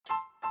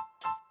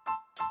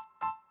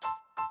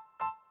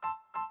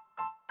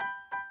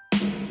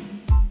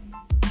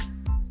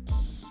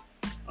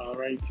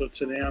right, so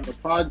today on the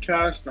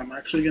podcast, I'm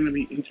actually going to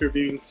be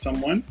interviewing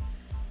someone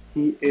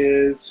who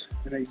is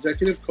an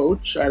executive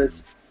coach at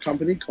his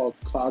company called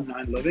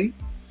Cloud9 Living.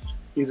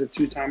 He's a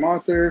two-time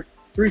author,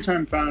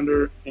 three-time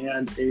founder,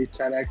 and a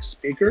TEDx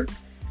speaker.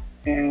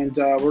 And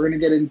we're going to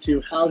get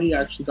into how he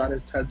actually got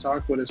his TED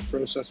Talk, what his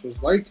process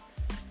was like,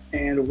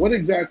 and what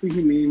exactly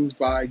he means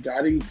by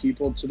guiding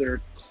people to their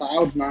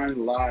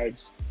Cloud9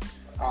 lives.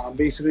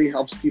 Basically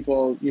helps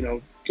people,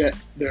 get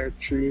their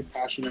true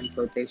passion and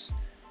purpose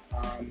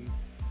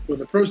with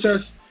the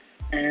process.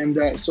 And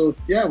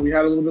we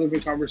had a little bit of a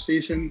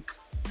conversation,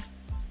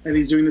 and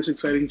he's doing this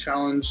exciting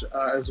challenge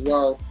as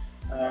well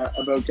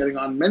about getting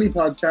on many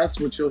podcasts,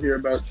 which you'll hear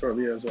about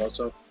shortly as well.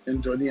 So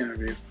enjoy the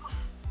interview.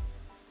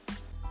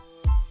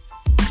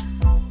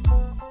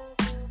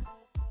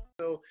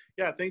 So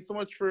yeah, thanks so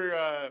much for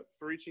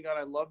reaching out.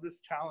 I love this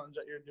challenge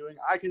that you're doing.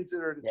 I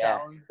consider it a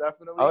challenge,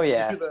 definitely. Oh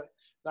yeah. To do the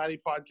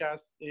 90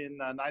 podcasts in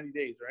 90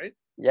 days, right?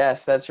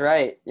 Yes, that's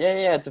right.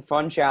 Yeah. It's a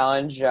fun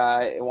challenge.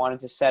 I wanted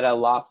to set a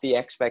lofty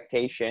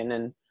expectation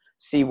and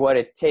see what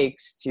it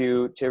takes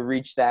to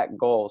reach that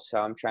goal. So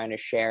I'm trying to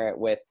share it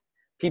with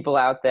people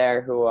out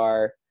there who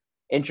are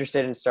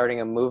interested in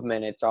starting a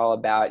movement. It's all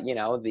about,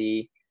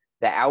 the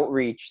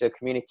outreach, the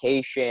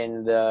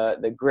communication,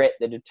 the grit,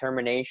 the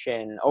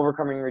determination,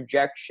 overcoming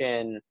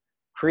rejection,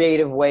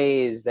 creative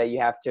ways that you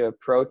have to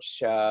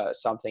approach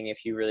something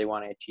if you really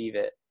want to achieve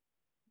it.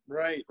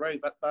 Right.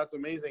 That's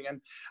amazing. And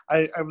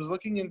I was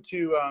looking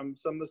into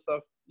some of the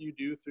stuff you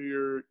do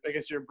through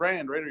your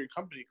brand, right, or your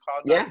company,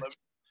 Cloud9 Living.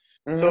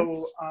 Mm-hmm.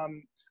 So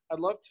I'd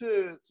love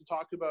to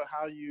talk about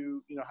how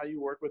you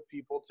work with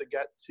people to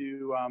get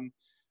to.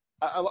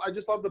 I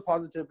just love the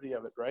positivity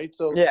of it, right?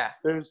 So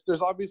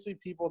there's obviously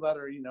people that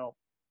are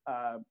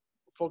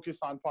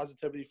focused on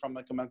positivity from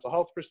like a mental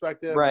health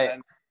perspective, right?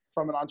 And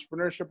from an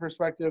entrepreneurship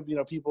perspective,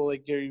 people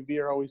like Gary Vee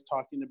are always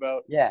talking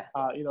about,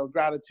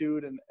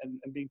 gratitude and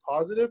being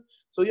positive.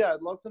 So yeah,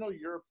 I'd love to know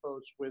your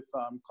approach with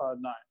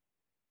Cloud9.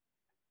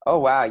 Oh,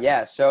 wow.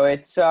 Yeah. So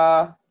it's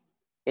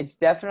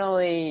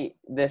definitely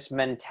this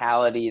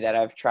mentality that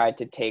I've tried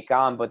to take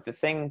on. But the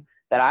thing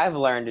that I've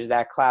learned is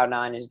that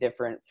Cloud9 is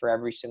different for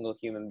every single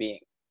human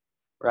being.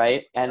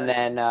 Right. And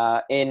then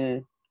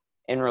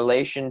in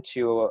relation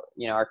to,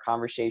 our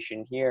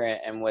conversation here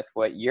and with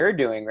what you're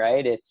doing,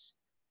 right, it's,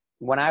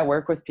 when I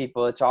work with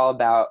people, it's all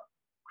about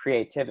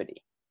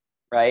creativity,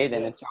 right? Yes.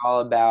 And it's all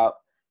about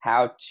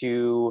how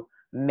to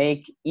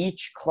make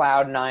each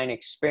Cloud9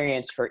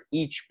 experience for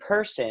each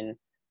person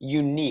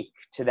unique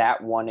to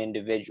that one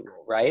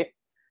individual, right?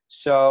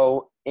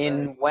 So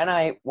when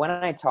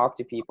I talk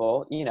to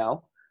people,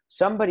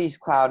 somebody's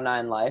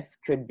Cloud9 life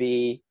could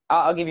be,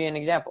 I'll give you an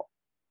example.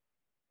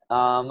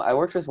 I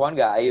worked with one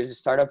guy. He was a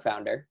startup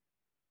founder.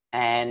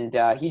 And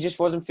he just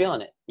wasn't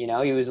feeling it.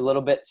 He was a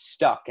little bit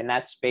stuck. And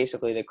that's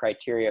basically the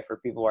criteria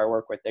for people who I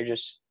work with. They're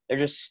just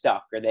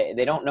stuck, or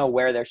they don't know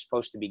where they're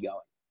supposed to be going.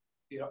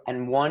 Yeah.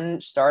 And one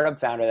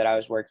startup founder that I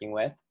was working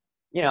with,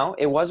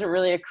 it wasn't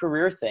really a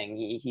career thing.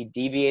 He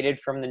deviated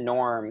from the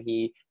norm.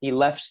 He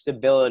left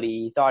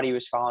stability. He thought he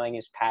was following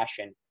his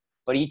passion,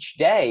 but each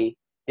day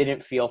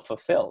didn't feel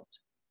fulfilled.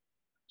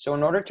 So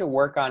in order to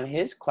work on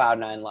his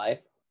Cloud9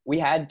 life, we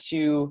had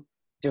to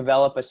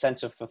develop a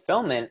sense of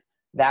fulfillment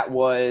that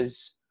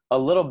was a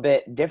little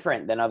bit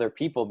different than other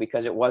people,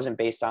 because it wasn't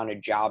based on a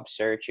job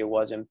search. It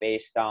wasn't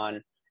based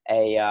on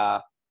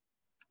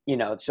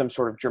some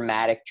sort of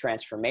dramatic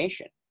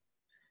transformation.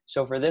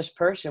 So for this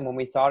person, when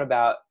we thought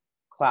about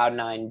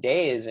Cloud9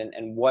 days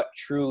and what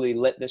truly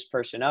lit this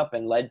person up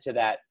and led to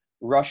that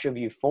rush of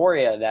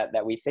euphoria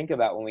that we think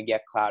about when we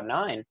get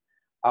Cloud9,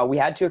 we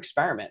had to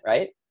experiment,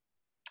 right?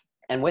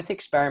 And with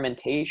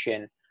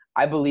experimentation,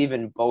 I believe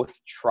in both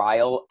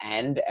trial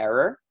and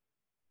error.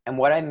 And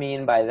what I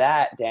mean by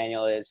that,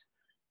 Daniel, is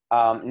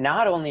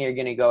not only are you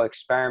going to go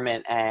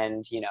experiment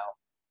and,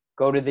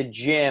 go to the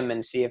gym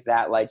and see if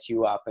that lights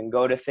you up, and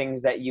go to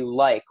things that you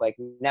like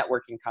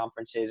networking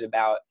conferences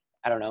about,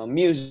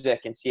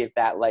 music, and see if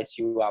that lights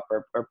you up,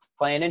 or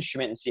play an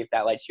instrument and see if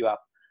that lights you up.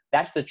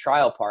 That's the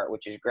trial part,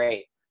 which is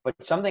great. But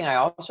something I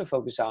also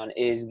focus on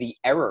is the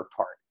error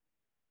part,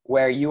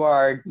 where you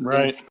are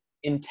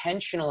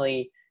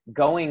intentionally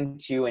going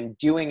to and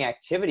doing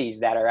activities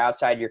that are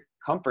outside your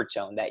comfort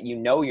zone that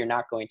you're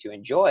not going to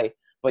enjoy,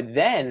 but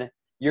then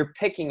you're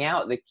picking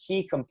out the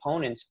key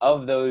components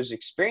of those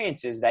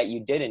experiences that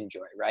you did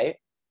enjoy, right?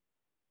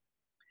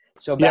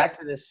 So back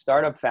to this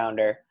startup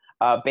founder,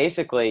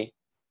 basically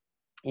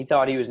he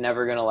thought he was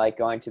never going to like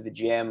going to the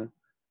gym,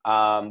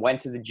 went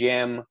to the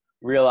gym,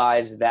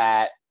 realized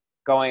that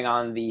going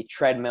on the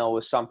treadmill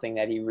was something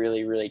that he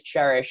really, really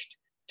cherished.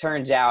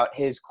 Turns out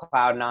his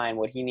Cloud9,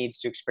 what he needs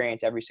to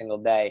experience every single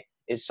day,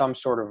 is some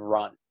sort of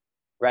run,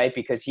 right?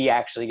 Because he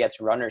actually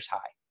gets runner's high.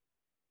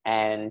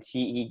 And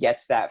he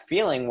gets that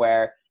feeling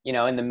where,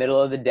 in the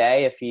middle of the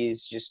day, if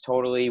he's just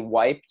totally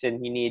wiped and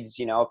he needs,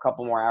 a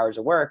couple more hours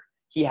of work,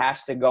 he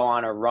has to go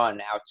on a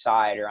run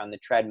outside or on the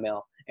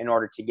treadmill in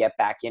order to get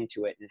back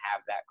into it and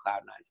have that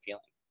Cloud9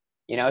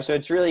 feeling. So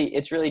it's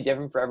really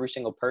different for every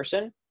single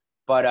person.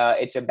 but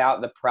it's about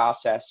the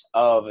process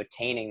of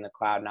attaining the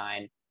cloud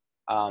nine.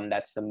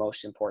 That's the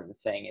most important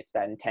thing. It's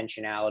that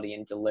intentionality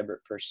and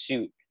deliberate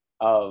pursuit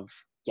of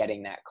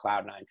getting that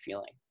cloud nine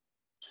feeling.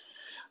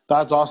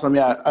 That's awesome.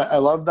 Yeah, I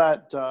love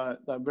that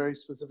that very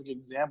specific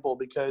example,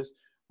 because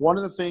one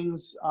of the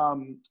things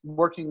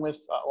working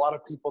with a lot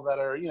of people that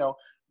are,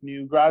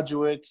 new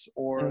graduates,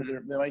 or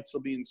they might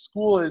still be in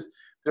school, is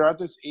they're at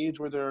this age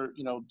where they're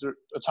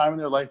a time in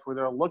their life where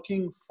they're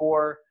looking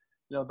for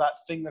that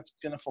thing that's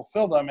going to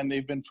fulfill them, and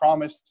they've been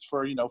promised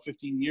for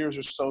 15 years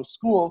or so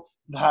school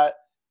that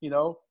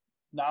now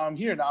I'm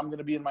here, now I'm going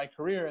to be in my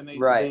career, and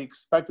they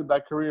expected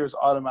that career is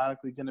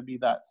automatically going to be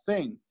that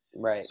thing.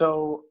 Right.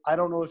 So I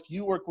don't know if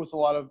you work with a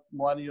lot of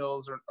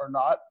millennials or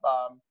not,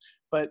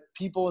 but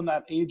people in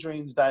that age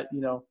range that,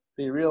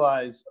 they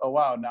realize, oh,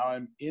 wow, now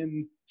I'm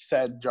in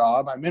said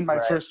job. I'm in my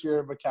first year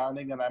of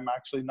accounting, and I'm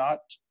actually not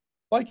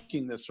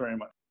liking this very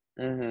much.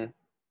 Mm-hmm.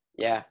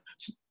 Yeah.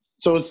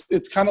 So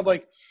it's kind of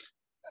like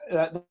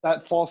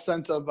that false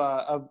sense of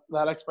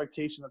that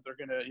expectation that they're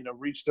going to,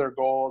 reach their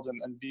goals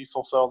and be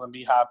fulfilled and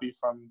be happy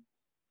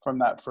from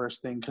that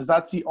first thing, because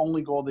that's the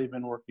only goal they've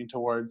been working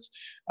towards,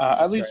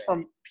 at least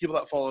from people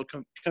that follow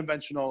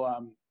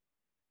conventional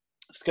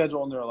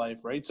schedule in their life,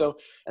 right? So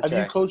have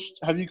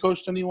you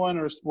coached anyone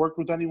or worked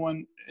with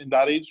anyone in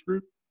that age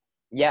group?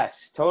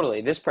 Yes,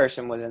 totally. This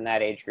person was in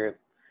that age group.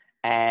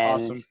 And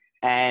awesome.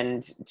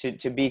 And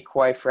to be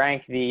quite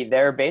frank,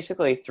 there are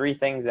basically three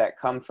things that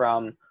come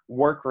from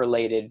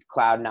work-related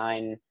cloud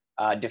nine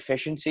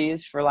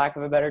deficiencies, for lack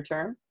of a better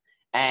term.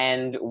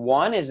 And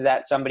one is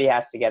that somebody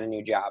has to get a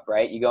new job,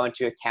 right? You go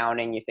into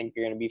accounting, you think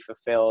you're going to be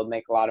fulfilled,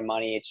 make a lot of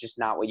money. It's just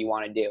not what you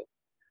want to do.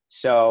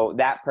 So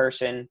that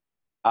person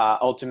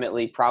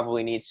ultimately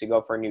probably needs to go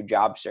for a new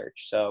job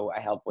search. So I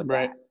help with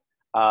that.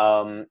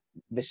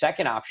 The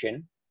second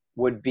option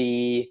would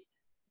be,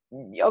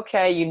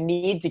 okay, you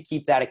need to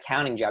keep that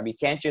accounting job. You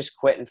can't just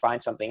quit and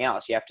find something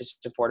else. You have to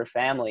support a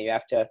family. You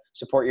have to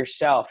support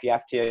yourself. You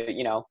have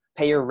to,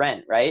 pay your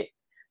rent, right?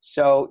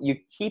 So you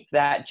keep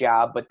that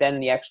job, but then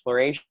the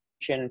exploration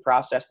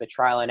process, the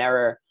trial and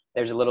error,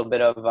 there's a little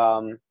bit of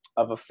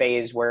a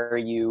phase where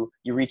you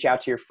reach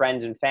out to your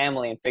friends and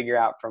family and figure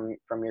out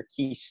from your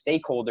key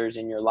stakeholders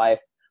in your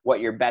life what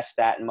you're best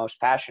at and most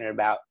passionate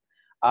about.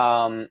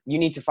 You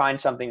need to find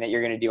something that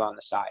you're going to do on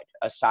the side,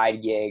 a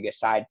side gig, a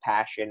side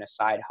passion, a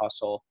side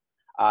hustle,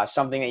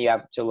 something that you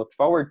have to look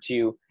forward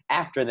to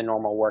after the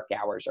normal work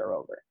hours are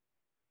over,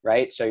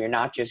 right? So you're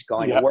not just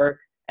going to work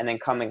and then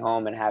coming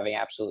home and having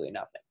absolutely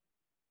nothing.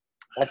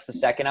 That's the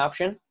second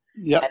option.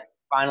 Yep. And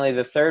finally,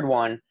 the third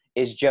one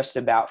is just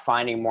about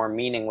finding more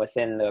meaning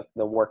within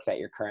the work that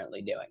you're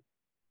currently doing.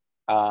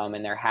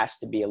 And there has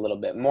to be a little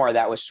bit more.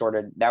 That was sort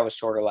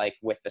of like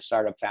with the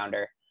startup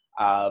founder.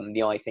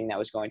 The only thing that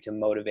was going to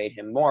motivate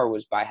him more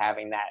was by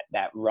having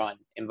that run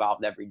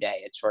involved every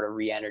day. It sort of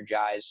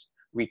re-energized,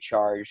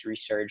 recharged,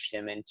 resurged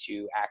him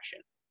into action.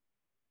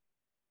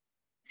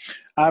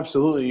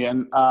 Absolutely.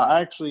 And I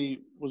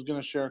actually was going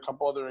to share a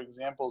couple other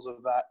examples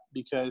of that,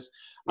 because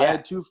I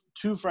had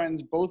two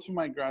friends, both from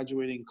my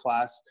graduating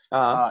class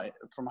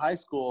from high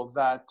school,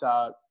 that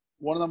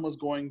one of them was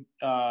going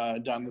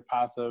down the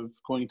path of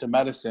going into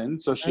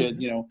medicine. So she had,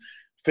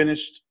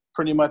 finished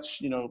pretty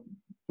much,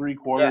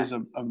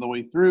 3/4 of the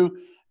way through,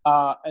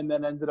 and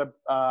then ended up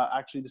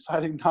actually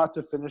deciding not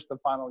to finish the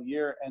final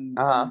year and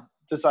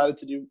decided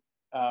to do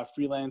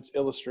freelance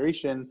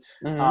illustration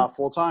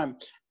full time.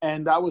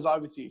 And that was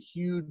obviously a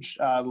huge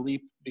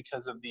leap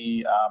because of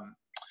the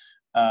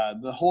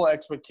whole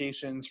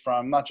expectations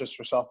from not just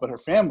herself but her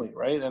family,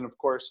 right? And of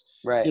course,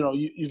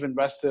 you've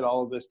invested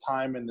all of this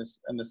time and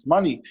this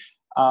money.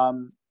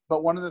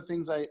 But one of the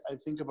things I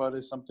think about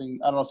is something,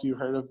 I don't know if you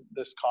heard of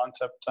this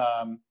concept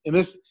in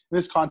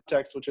this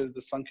context, which is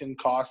the sunken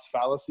cost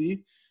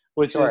fallacy,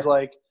 which is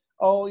like,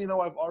 oh,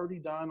 I've already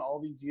done all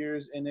these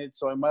years in it,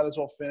 so I might as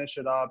well finish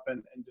it up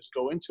and just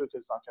go into it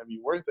because it's not going to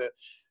be worth it.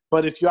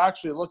 But if you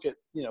actually look at,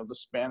 the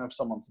span of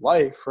someone's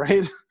life,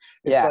 right?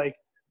 It's like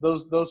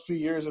those few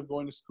years of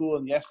going to school,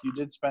 and yes, you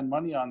did spend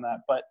money on that,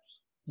 but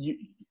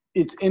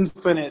it's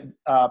infinite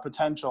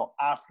potential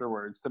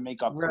afterwards to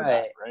make up for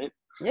that, right?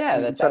 Yeah,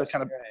 and that's kind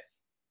of right.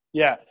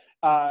 Yeah.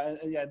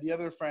 The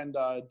other friend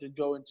did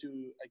go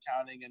into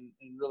accounting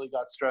and really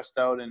got stressed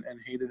out and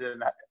hated it,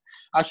 and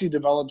actually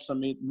developed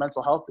some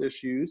mental health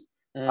issues,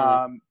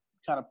 kind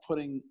of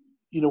putting,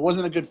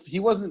 wasn't a good,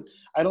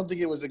 I don't think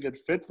it was a good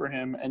fit for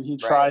him. And he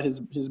tried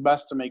his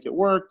best to make it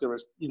work. There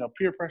was,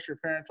 peer pressure,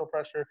 parental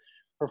pressure,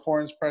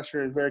 performance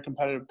pressure, a very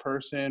competitive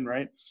person,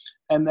 right?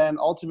 And then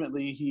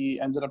ultimately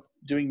he ended up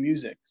doing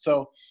music.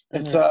 So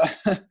it's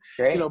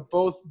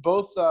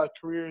both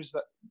careers,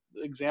 that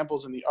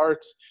examples in the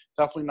arts,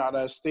 definitely not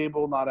as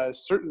stable, not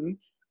as certain.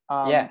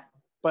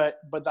 But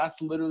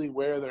that's literally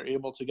where they're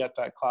able to get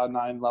that cloud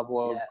nine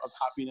level of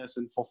happiness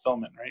and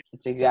fulfillment, right?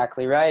 That's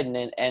exactly right.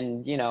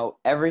 And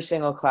every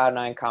single cloud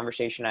nine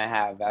conversation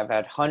I've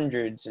had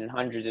hundreds and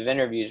hundreds of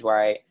interviews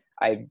where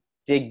I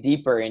dig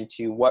deeper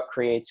into what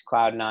creates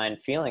cloud nine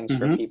feelings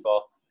for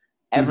people.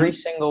 Every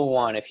single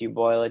one, if you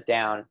boil it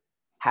down,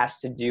 has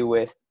to do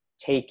with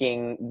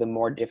taking the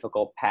more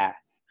difficult path,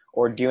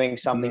 or doing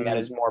something that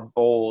is more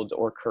bold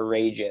or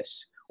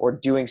courageous, or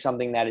doing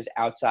something that is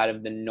outside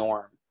of the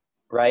norm,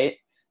 right?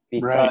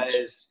 Right.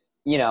 Because,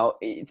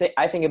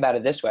 I think about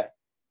it this way.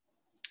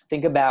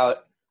 Think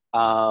about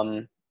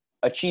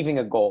achieving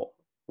a goal,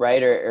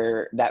 right?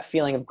 Or that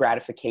feeling of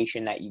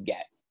gratification that you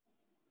get.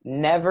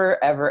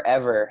 Never, ever,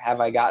 ever have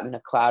I gotten a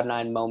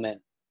Cloud9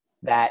 moment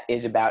that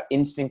is about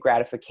instant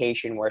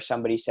gratification where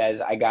somebody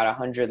says, I got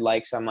 100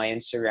 likes on my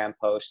Instagram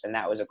post, and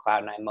that was a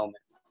Cloud9 moment.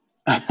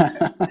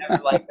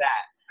 Never like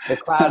that. The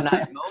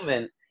Cloud9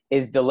 moment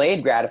is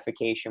delayed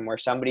gratification where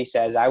somebody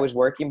says, I was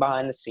working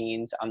behind the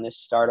scenes on this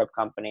startup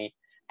company,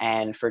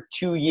 and for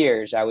 2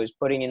 years I was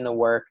putting in the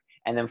work,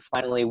 and then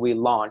finally we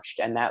launched.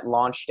 And that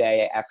launch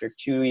day, after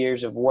 2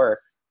 years of work,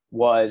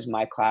 was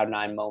my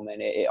Cloud9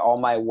 moment. All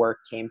my work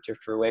came to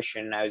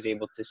fruition, and I was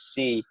able to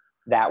see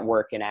that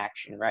work in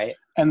action, right?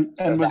 And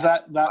So was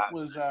that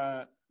was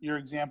your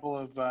example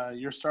of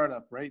your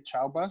startup, right?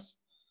 Chowbus?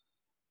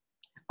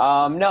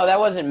 No, that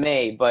wasn't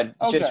me, but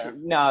Okay.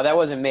 that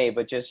wasn't me,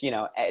 but just,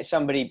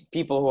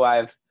 people who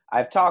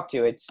I've talked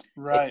to, it's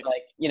Right.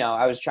 like,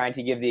 I was trying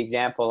to give the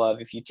example of,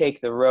 if you take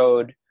the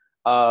road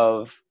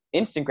of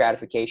instant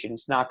gratification,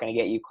 it's not going to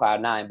get you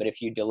Cloud9, but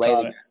if you delay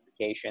Got the it.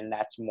 gratification,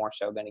 that's more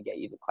so going to get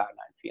you the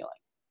Cloud9 feeling.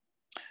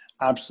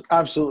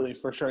 Absolutely,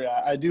 for sure.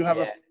 Yeah, I do have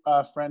Yeah.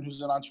 a friend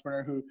who's an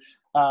entrepreneur who,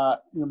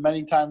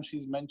 many times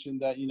she's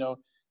mentioned that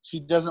she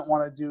doesn't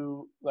want to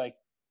do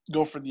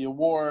go for the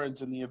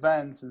awards and the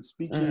events and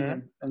speaking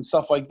Mm-hmm. and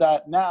stuff like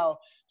that. Now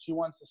she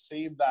wants to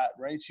save that,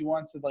 right? She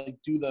wants to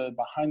do the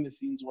behind the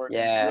scenes work and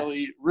Yeah.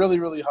 really, really,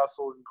 really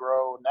hustle and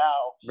grow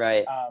now,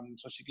 Right.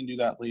 so she can do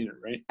that later,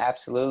 right?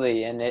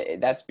 Absolutely.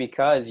 And that's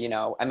because,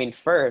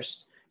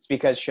 first, it's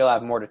because she'll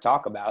have more to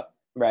talk about,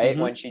 right?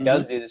 When she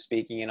does do the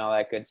speaking and all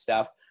that good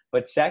stuff.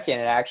 But second,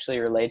 it actually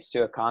relates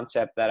to a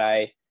concept that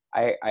I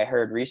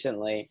heard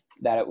recently,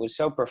 that it was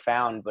so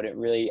profound, but it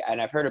really,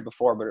 and I've heard it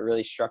before, but it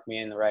really struck me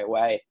in the right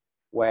way,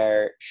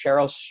 where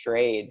Cheryl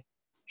Strayed,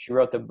 she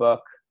wrote the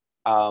book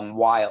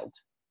Wild,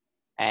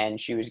 and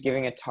she was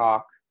giving a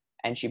talk,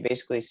 and she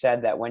basically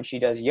said that when she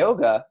does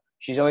yoga,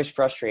 she's always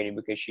frustrated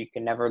because she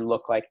can never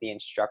look like the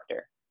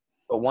instructor.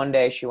 But one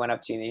day she went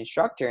up to the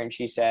instructor and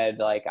she said,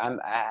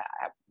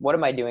 what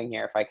am I doing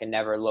here if I can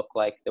never look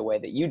like the way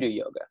that you do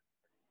yoga?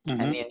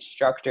 And the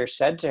instructor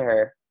said to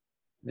her,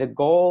 the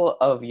goal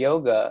of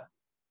yoga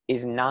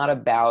is not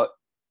about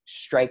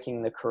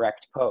striking the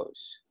correct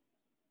pose.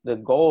 The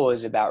goal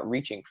is about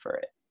reaching for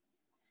it.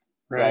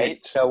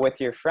 Right? So with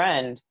your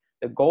friend,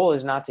 the goal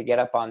is not to get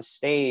up on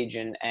stage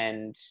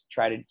and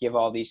try to give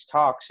all these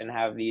talks and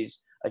have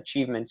these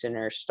achievements in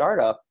her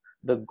startup.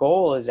 The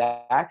goal is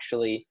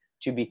actually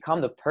to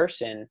become the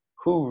person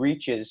who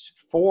reaches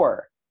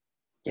for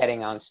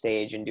getting on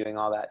stage and doing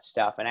all that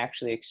stuff, and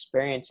actually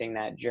experiencing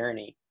that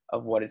journey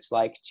of what it's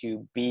like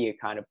to be a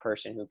kind of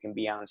person who can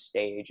be on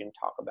stage and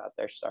talk about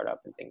their startup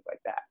and things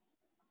like that.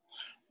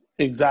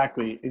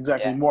 Exactly.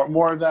 Yeah.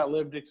 More of that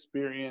lived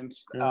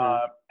experience,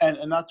 Mm-hmm.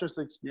 and not just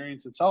the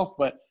experience itself,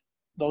 but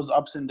those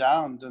ups and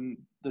downs and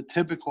the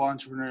typical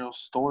entrepreneurial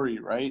story,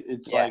 right?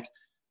 It's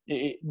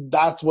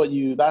those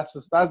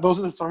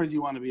are the stories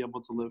you want to be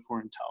able to live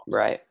for and tell.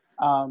 Right.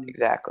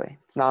 Exactly.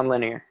 It's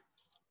nonlinear.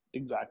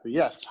 Exactly.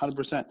 Yes,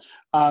 100%.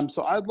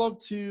 So I'd love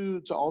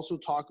to also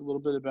talk a little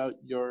bit about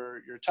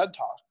your TED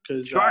Talk,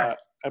 because Sure.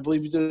 I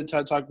believe you did a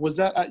TED Talk. Was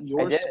that at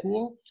your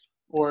school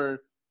or?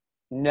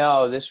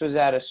 No, this was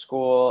at a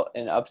school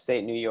in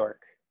upstate New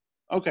York.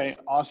 Okay,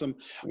 awesome.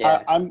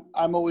 Yeah.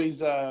 I'm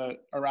always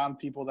around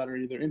people that are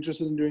either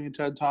interested in doing a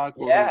TED Talk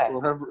or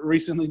have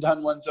recently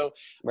done one. So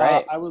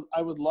Right. I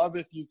would love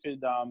if you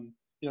could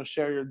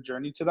share your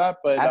journey to that.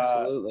 But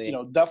Absolutely.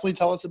 definitely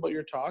tell us about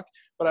your talk.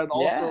 But I'd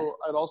Yeah.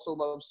 also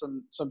love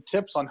some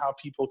tips on how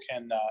people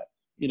can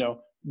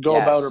go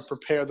about or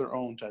prepare their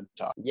own TED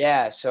Talk.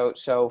 Yeah.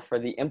 So for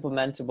the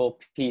implementable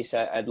piece,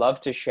 I'd love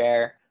to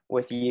share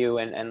with you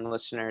and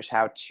listeners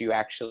how to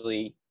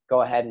actually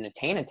go ahead and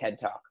attain a TED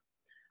Talk.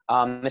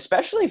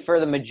 Especially for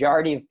the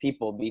majority of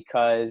people,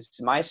 because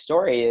my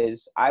story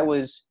is I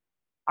was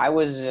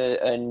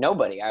a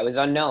nobody. I was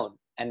unknown,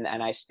 and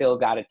I still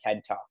got a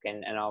TED Talk,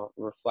 and I'll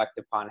reflect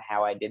upon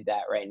how I did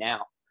that right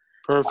now.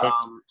 Perfect.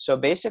 So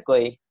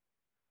basically,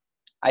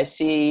 I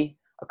see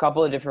a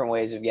couple of different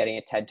ways of getting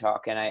a TED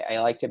Talk, and I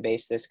like to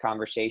base this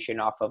conversation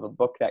off of a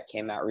book that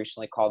came out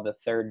recently called The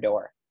Third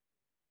Door.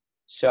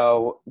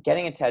 So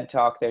getting a TED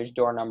Talk, there's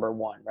door number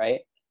one,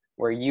 right?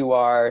 Where you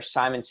are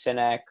Simon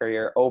Sinek, or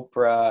you're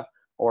Oprah,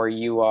 or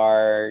you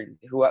are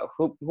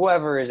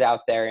whoever is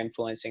out there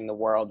influencing the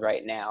world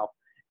right now.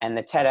 And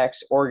the TEDx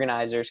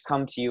organizers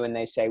come to you and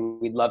they say,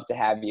 we'd love to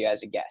have you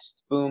as a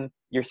guest. Boom,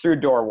 you're through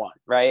door one,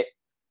 right?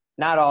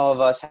 Not all of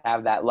us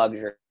have that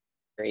luxury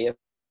of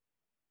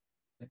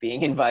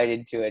being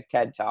invited to a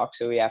TED Talk,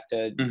 so we have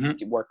to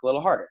work a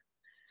little harder.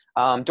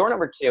 Door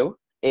number two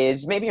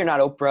is maybe you're not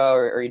Oprah,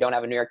 or you don't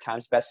have a New York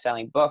Times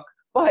best-selling book,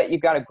 but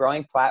you've got a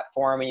growing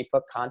platform and you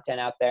put content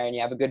out there and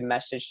you have a good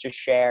message to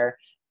share,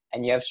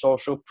 and you have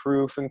social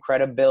proof and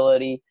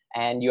credibility,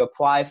 and you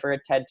apply for a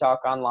TED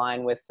Talk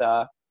online with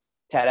a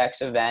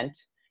TEDx event,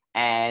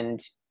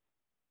 and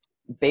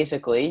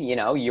basically,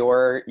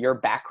 your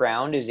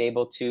background is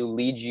able to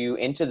lead you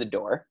into the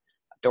door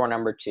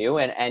number 2,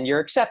 and you're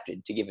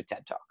accepted to give a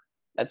TED Talk.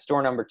 That's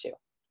door number 2.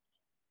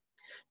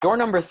 Door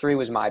number 3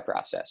 was my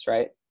process,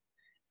 right?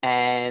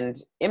 And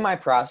in my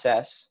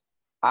process,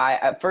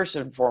 first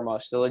and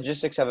foremost, the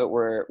logistics of it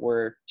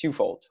were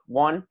twofold.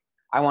 One,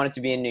 I wanted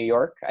to be in New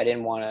York. I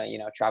didn't want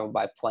to, travel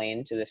by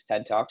plane to this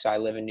TED Talk. So I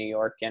live in New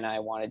York, and I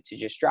wanted to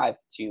just drive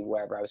to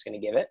wherever I was going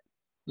to give it.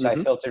 So I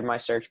filtered my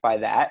search by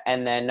that.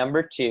 And then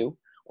number 2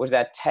 was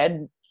that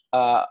TED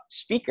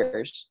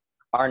speakers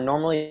are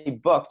normally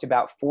booked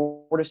about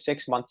 4 to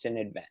 6 months in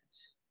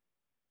advance,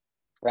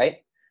 right?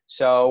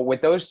 So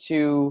with those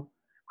 2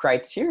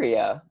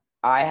 criteria,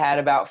 I had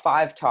about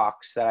 5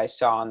 talks that I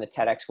saw on the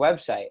TEDx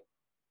website.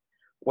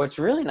 What's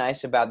really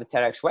nice about the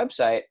TEDx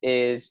website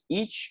is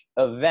each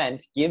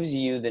event gives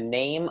you the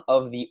name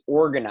of the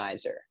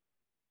organizer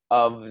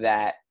of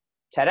that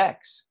TEDx.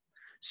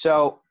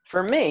 So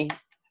for me,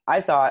 I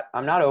thought,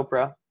 I'm not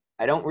Oprah.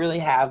 I don't really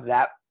have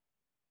that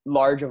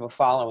large of a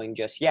following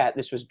just yet.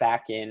 This was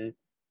back in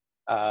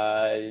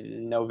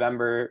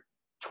November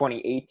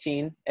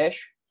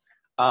 2018-ish.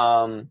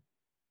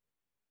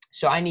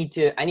 So I need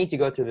to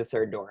go through the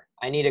third door.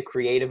 I need a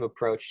creative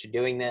approach to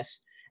doing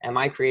this. And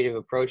my creative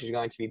approach is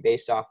going to be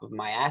based off of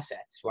my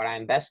assets, what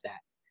I'm best at.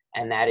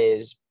 And that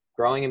is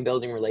growing and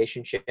building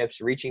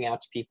relationships, reaching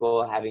out to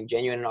people, having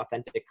genuine and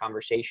authentic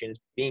conversations,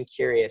 being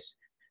curious,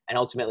 and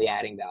ultimately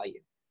adding value,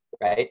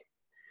 right?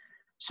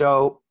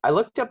 So I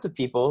looked up the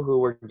people who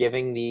were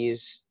giving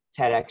these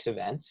TEDx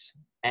events,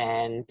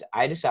 and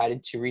I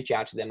decided to reach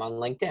out to them on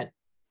LinkedIn.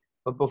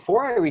 But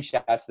before I reached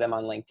out to them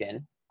on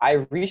LinkedIn,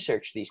 I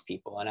researched these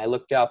people, and I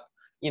looked up,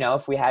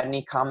 if we had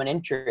any common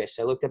interests.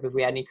 I looked up if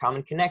we had any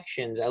common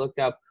connections. I looked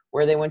up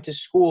where they went to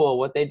school,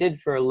 what they did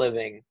for a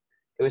living.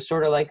 It was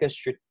sort of like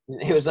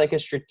a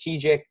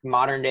strategic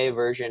modern day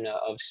version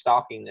of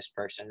stalking this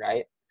person,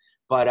 right?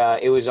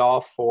 But it was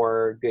all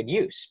for good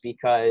use,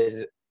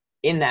 because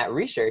in that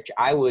research,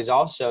 I was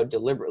also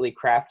deliberately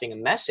crafting a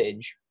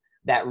message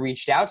that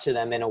reached out to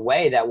them in a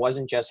way that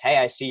wasn't just, hey,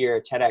 I see you're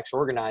a TEDx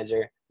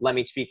organizer, let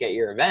me speak at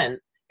your event.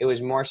 It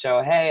was more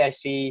so, hey, I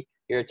see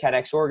you're a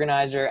TEDx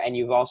organizer and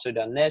you've also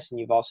done this and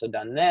you've also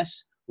done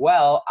this.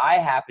 Well, I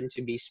happen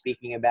to be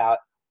speaking about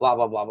blah,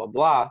 blah, blah, blah,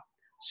 blah.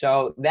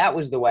 So that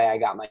was the way I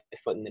got my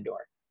foot in the door.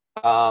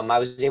 I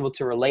was able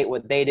to relate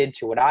what they did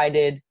to what I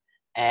did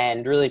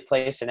and really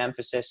place an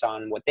emphasis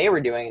on what they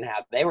were doing and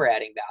how they were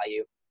adding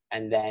value,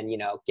 and then,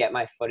 get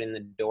my foot in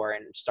the door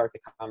and start the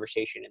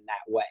conversation in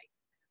that way.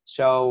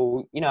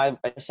 So, I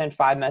sent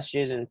 5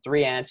 messages and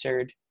 3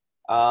 answered.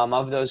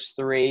 Of those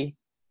 3,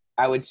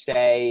 I would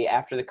say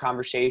after the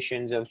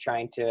conversations of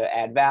trying to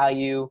add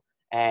value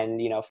and,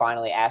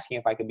 finally asking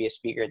if I could be a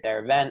speaker at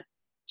their event,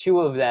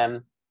 2 of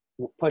them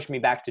pushed me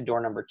back to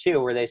door number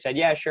 2, where they said,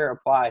 yeah, sure,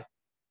 apply.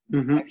 I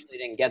actually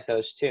didn't get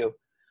those 2.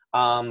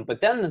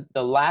 But then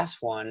the last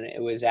one,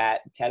 it was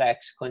at TEDx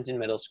Clinton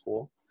Middle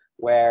School,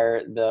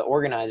 where the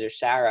organizer,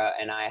 Sarah,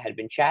 and I had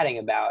been chatting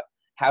about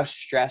how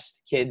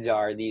stressed kids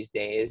are these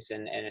days,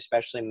 and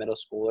especially middle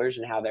schoolers,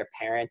 and how their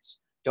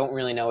parents don't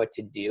really know what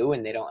to do,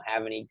 and they don't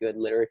have any good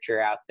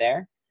literature out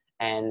there.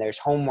 And there's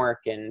homework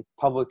and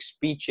public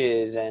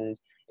speeches and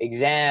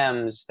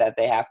exams that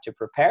they have to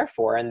prepare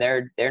for, and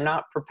they're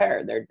not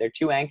prepared. They're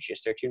too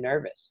anxious, they're too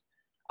nervous,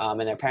 and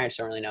their parents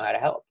don't really know how to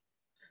help.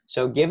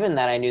 So given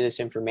that I knew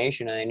this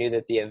information, and I knew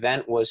that the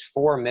event was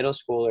for middle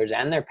schoolers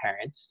and their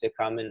parents to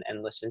come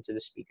and listen to the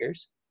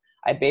speakers,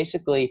 I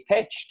basically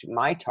pitched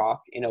my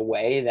talk in a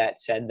way that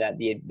said that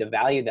the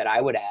value that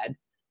I would add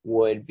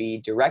would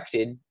be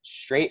directed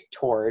straight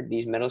toward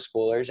these middle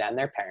schoolers and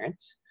their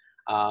parents.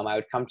 I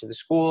would come to the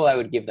school, I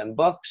would give them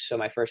books. So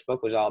my first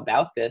book was all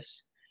about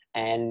this.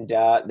 And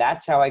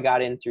that's how I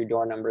got in through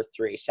door number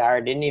 3.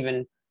 Sarah didn't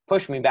even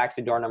push me back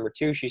to door number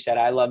 2. She said,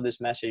 I love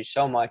this message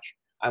so much,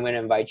 I'm going to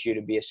invite you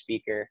to be a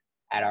speaker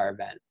at our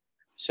event.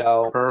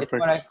 So Perfect. It's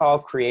what I call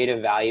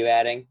creative value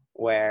adding,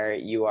 where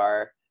you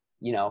are,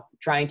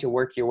 trying to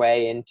work your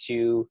way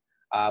into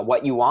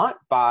what you want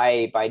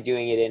by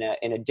doing it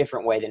in a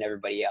different way than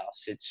everybody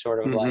else. It's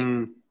sort of like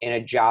in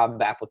a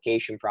job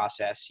application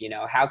process.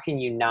 How can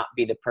you not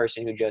be the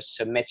person who just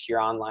submits your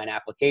online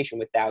application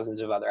with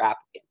thousands of other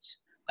applicants?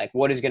 Like,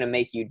 what is going to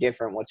make you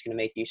different? What's going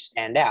to make you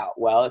stand out?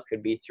 Well, it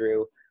could be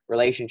through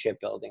relationship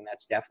building.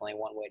 That's definitely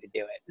one way to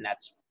do it. And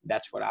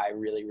that's what I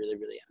really, really,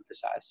 really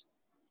emphasize.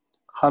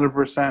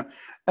 100%.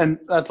 And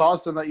that's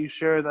awesome that you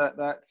share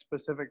that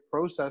specific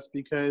process,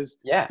 because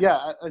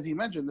as you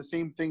mentioned, the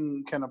same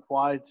thing can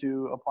apply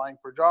to applying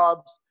for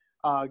jobs,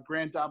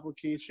 grant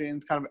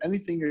applications, kind of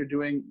anything you're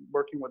doing,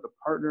 working with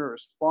a partner or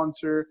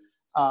sponsor,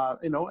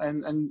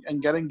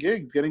 and getting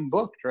gigs, getting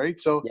booked, right?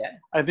 So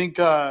I think,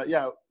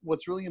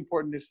 what's really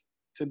important is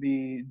to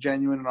be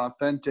genuine and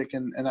authentic.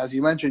 And as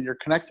you mentioned, you're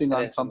connecting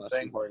on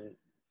something.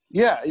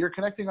 Yeah, you're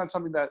connecting on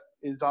something that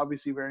is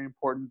obviously very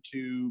important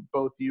to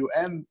both you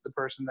and the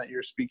person that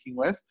you're speaking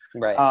with.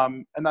 Right.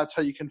 And that's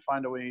how you can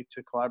find a way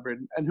to collaborate.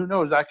 And who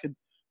knows, that could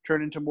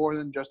turn into more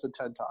than just a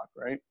TED Talk,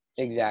 right?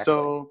 Exactly.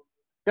 So,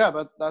 yeah,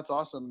 that's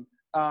awesome.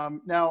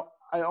 Now,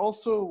 I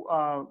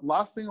also,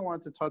 last thing I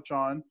wanted to touch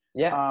on,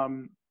 Yeah.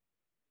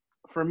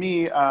 for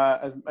me,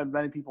 as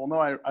many people know,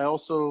 I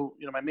also,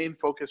 my main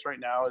focus right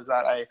now is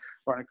that I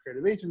run a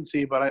creative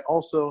agency, but I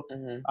also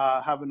Hmm.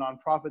 have a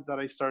nonprofit that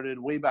I started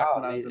way back Oh,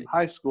 when I was in amazing.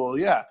 high school.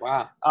 Yeah.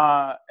 Wow.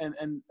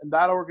 And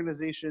that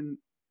organization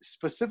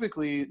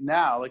specifically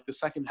now, like the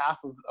second half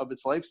of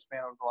its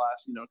lifespan over the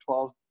last,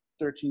 12,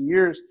 13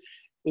 years,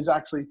 is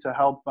actually to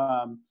help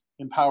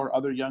empower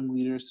other young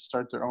leaders to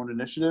start their own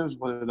initiatives,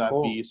 whether that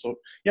Cool. be,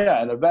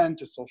 an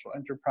event, a social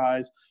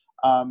enterprise.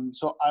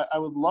 So I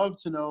would love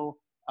to know,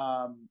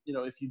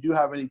 if you do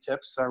have any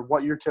tips or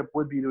what your tip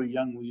would be to a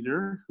young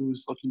leader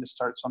who's looking to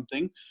start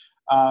something.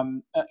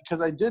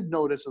 Because I did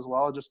notice as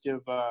well, I'll just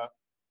give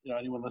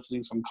anyone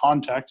listening some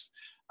context.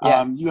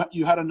 Yeah.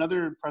 You had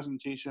another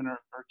presentation or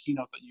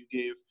keynote that you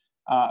gave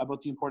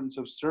about the importance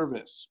of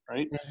service,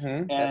 right?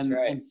 That's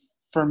right. And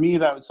for me,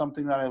 that was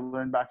something that I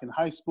learned back in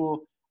high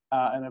school,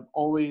 and I've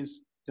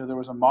always, there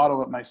was a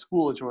motto at my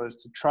school, which was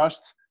to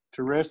trust,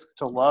 to risk,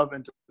 to love,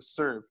 and to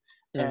serve.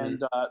 Hmm. And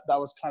that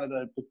was kind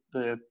of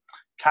the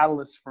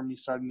catalyst for me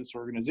starting this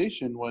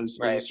organization was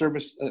a Right.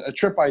 service, a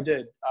trip I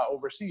did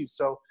overseas.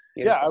 So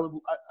yeah,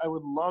 Beautiful. I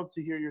would love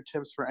to hear your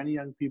tips for any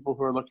young people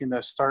who are looking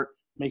to start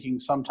making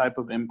some type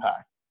of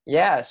impact.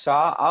 Yeah. So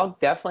I'll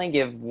definitely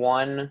give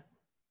one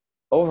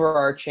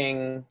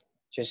overarching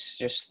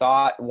just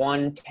thought,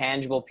 one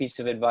tangible piece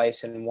of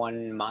advice, and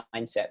one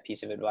mindset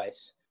piece of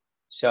advice.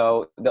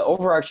 So the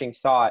overarching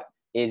thought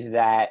is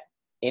that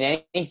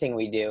in anything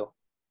we do,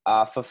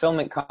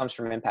 fulfillment comes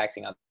from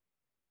impacting others.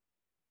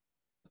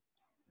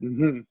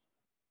 Mm-hmm.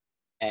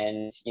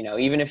 And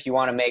even if you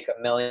want to make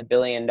 $1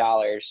 billion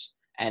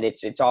and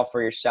it's all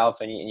for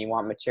yourself, and you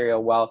want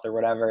material wealth or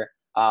whatever,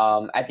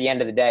 at the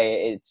end of the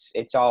day,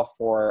 it's all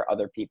for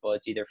other people.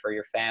 It's either for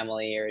your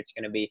family, or it's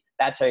going to be,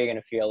 that's how you're going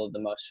to feel the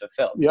most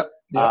fulfilled. Yep.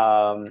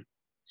 Yep.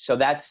 So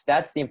that's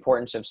the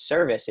importance of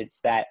service.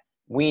 It's that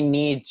we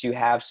need to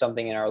have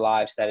something in our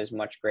lives that is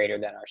much greater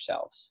than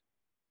ourselves.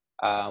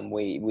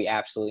 We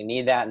absolutely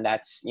need that. And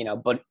that's,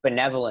 but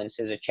benevolence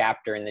is a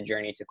chapter in the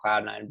Journey to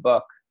Cloud9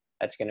 book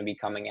that's going to be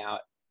coming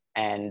out.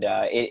 And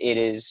it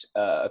is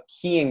a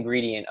key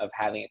ingredient of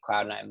having a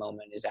Cloud9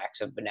 moment is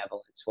acts of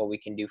benevolence, what we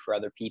can do for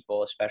other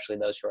people, especially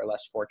those who are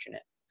less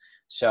fortunate.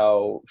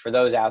 So for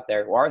those out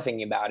there who are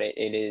thinking about it,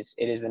 it is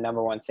the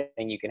number one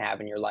thing you can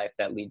have in your life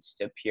that leads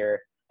to pure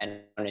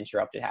and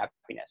uninterrupted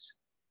happiness.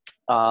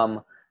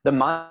 The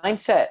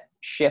mindset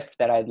shift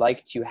that I'd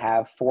like to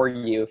have for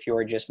you, if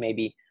you're just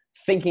maybe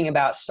thinking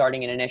about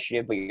starting an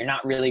initiative, but you're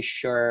not really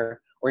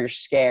sure, or you're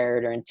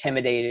scared or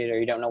intimidated, or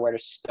you don't know where to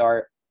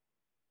start,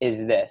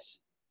 is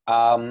this.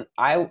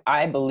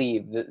 I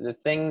believe that the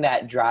thing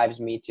that drives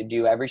me to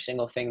do every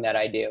single thing that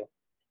I do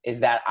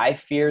is that I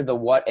fear the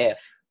what if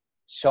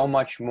so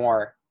much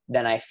more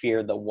than I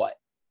fear the what,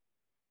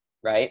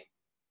 right?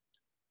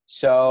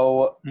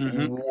 So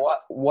Mm-hmm.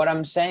 what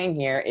I'm saying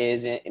here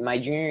is, in my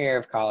junior year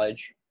of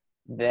college,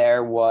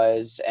 there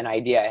was an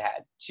idea I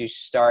had to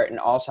start an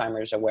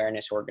Alzheimer's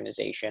awareness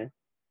organization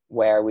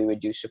where we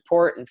would do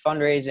support and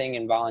fundraising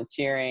and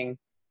volunteering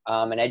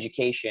and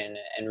education,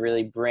 and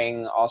really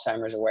bring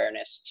Alzheimer's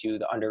awareness to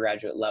the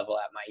undergraduate level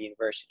at my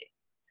university.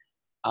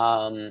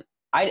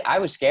 I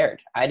was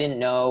scared. I didn't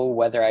know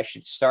whether I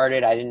should start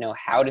it. I didn't know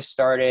how to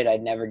start it.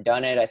 I'd never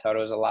done it. I thought it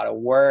was a lot of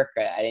work.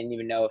 I didn't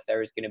even know if there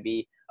was going to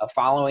be a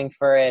following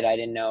for it. I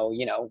didn't know,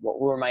 who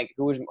were my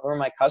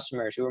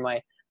customers, who were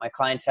my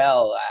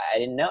clientele. I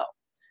didn't know.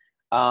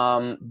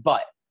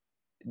 But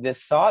the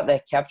thought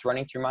that kept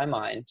running through my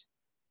mind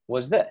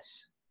was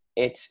this.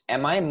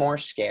 Am I more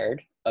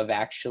scared of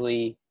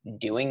actually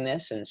doing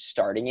this and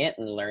starting it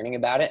and learning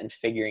about it and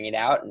figuring it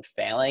out and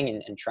failing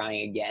and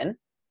trying again?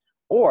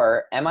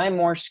 Or am I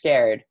more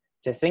scared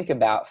to think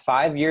about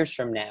 5 years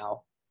from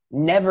now,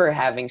 never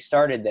having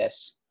started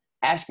this,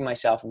 asking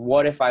myself,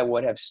 what if I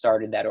would have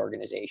started that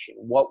organization?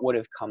 What would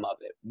have come of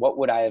it? What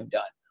would I have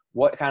done?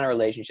 What kind of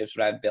relationships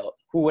would I have built?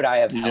 Who would I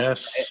have helped?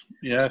 Yes. Right?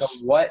 Yes.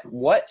 So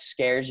what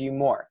scares you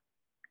more?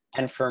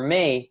 And for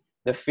me,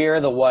 the fear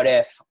of the what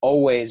if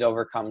always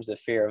overcomes the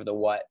fear of the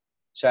what.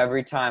 So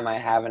every time I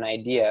have an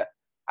idea,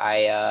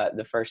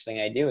 the first thing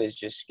I do is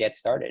just get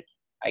started.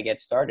 I get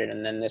started.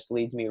 And then this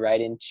leads me right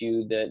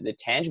into the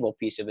tangible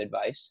piece of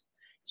advice.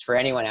 It's for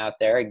anyone out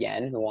there,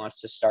 again, who wants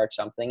to start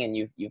something, and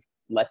you've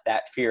let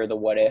that fear of the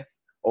what if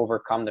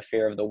overcome the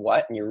fear of the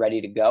what, and you're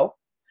ready to go.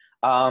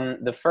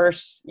 The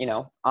first,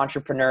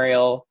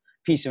 entrepreneurial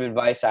piece of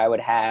advice I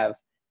would have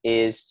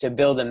is to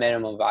build a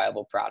minimum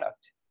viable product.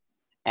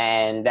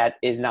 And that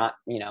is not,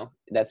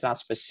 that's not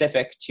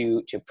specific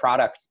to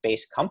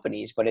product-based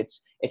companies, but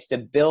it's to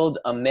build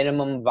a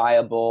minimum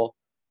viable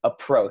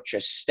approach,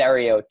 a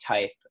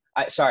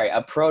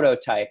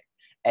prototype,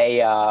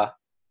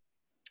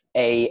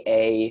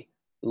 a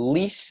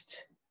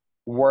least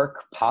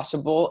work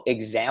possible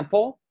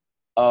example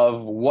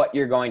of what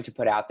you're going to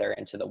put out there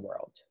into the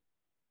world.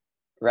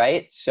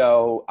 Right?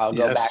 So I'll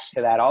go back Yes.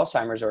 to that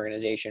Alzheimer's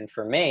organization.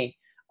 For me,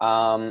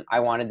 I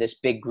wanted this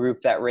big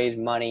group that raised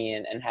money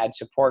and had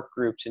support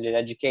groups and did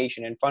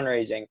education and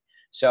fundraising.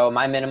 So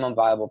my minimum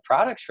viable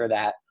product for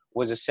that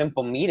was a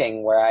simple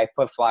meeting where I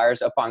put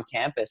flyers up on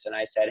campus and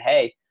I said,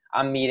 hey,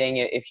 I'm meeting.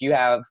 If you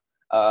have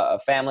a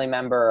family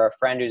member or a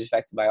friend who's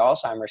affected by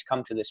Alzheimer's,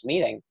 come to this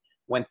meeting.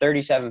 When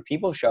 37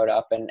 people showed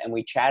up and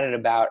we chatted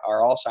about our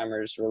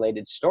Alzheimer's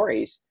related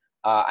stories,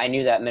 I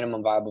knew that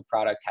minimum viable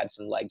product had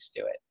some legs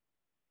to it.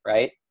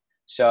 Right?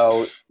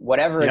 So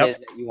whatever it Yep. is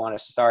that you want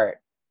to start,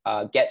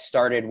 get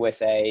started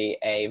with a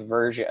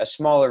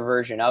smaller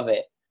version of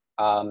it,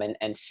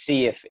 and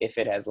see if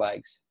it has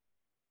legs.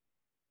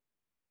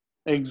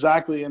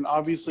 Exactly. And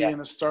obviously Yeah. in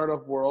the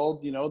startup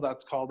world,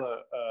 that's called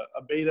a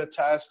beta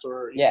test,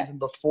 or Yeah. even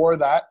before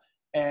that.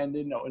 And,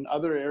 in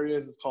other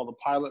areas, it's called a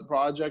pilot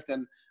project.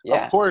 And of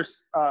Yeah.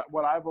 course,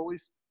 what I've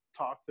always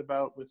talked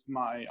about with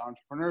my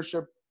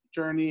entrepreneurship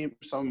journey,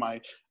 some of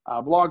my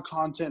blog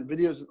content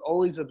videos, is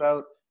always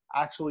about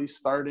actually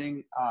start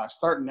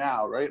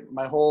now, right?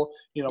 My whole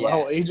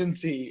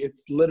agency,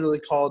 it's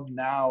literally called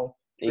Now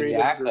Creative Group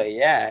Exactly.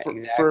 Yeah. for a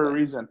Exactly.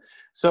 reason.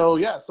 So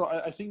yeah, so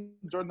I think,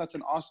 Jordan, that's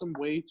an awesome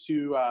way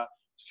to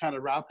kind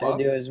of wrap I up.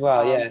 do as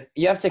well. Yeah.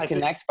 You have to I think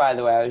connect, by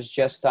the way. I was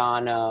just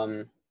on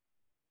a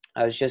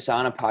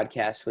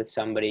podcast with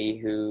somebody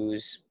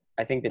who's,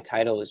 I think the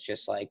title is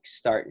just like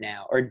Start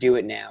Now or Do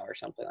It Now or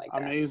something like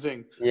that.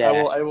 amazing. Yeah.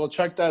 I will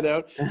check that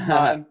out.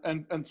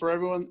 And for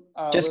everyone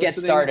Just get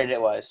listening, started. It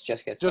was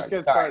just get just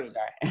started. get started.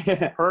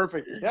 Sorry.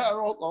 Perfect. Yeah,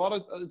 well, a lot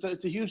of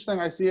it's a huge thing.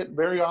 I see it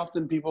very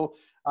often. People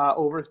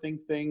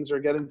overthink things or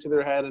get into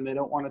their head and they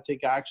don't want to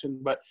take action.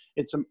 But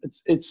it's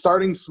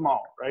starting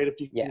small, right? If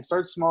you Yeah. can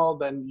start small,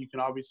 then you can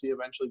obviously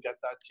eventually get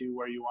that to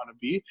where you want to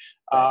be,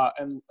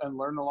 and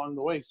learn along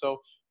the way.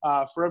 So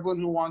for everyone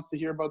who wants to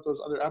hear about those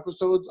other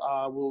episodes,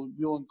 we'll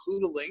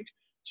include a link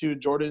to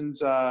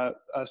Jordan's a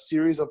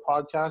series of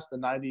podcasts, the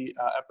 90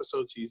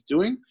 episodes he's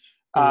doing.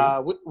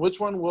 Which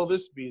one will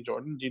this be,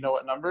 Jordan? Do you know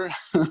what number?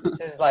 This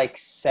is like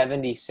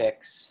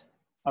 76.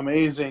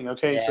 Amazing.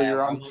 Okay, so Yeah,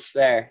 you're almost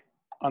there.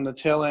 on the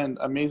tail end.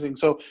 Amazing.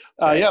 So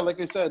Right. yeah, like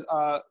I said,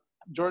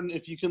 Jordan,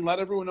 if you can let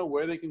everyone know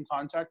where they can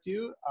contact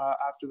you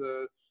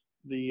after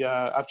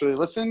after they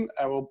listen,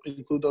 I will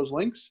include those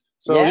links.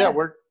 So yeah,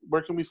 where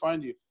can we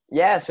find you?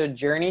 Yeah, so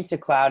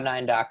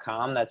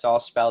journeytocloud9.com. That's all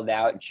spelled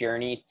out.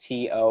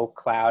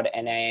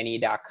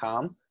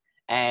 journeytocloud9.com.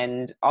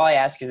 And all I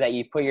ask is that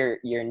you put your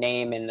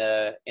name in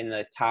the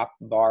top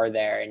bar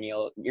there, and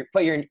you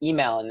put your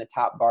email in the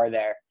top bar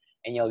there,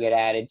 and you'll get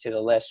added to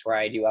the list where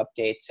I do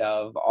updates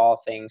of all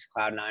things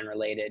Cloud9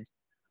 related,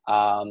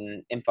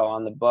 info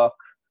on the book,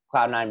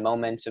 Cloud9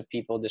 moments of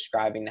people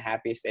describing the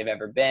happiest they've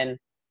ever been.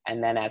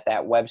 And then at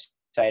that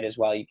website as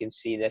well, you can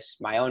see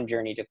my own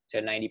journey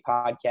to 90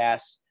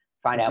 podcasts,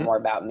 find out more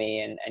about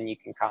me, and you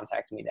can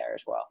contact me there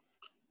as well.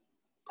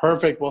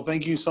 Perfect. Well,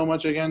 thank you so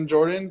much again,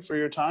 Jordan, for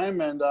your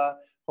time. And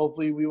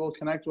hopefully we will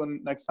connect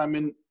next time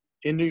in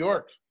New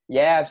York.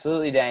 Yeah,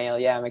 absolutely, Daniel.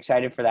 Yeah, I'm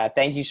excited for that.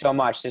 Thank you so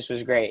much. This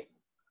was great.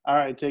 All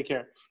right. Take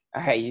care.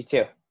 All right. You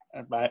too.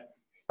 Bye.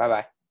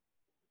 Bye-bye.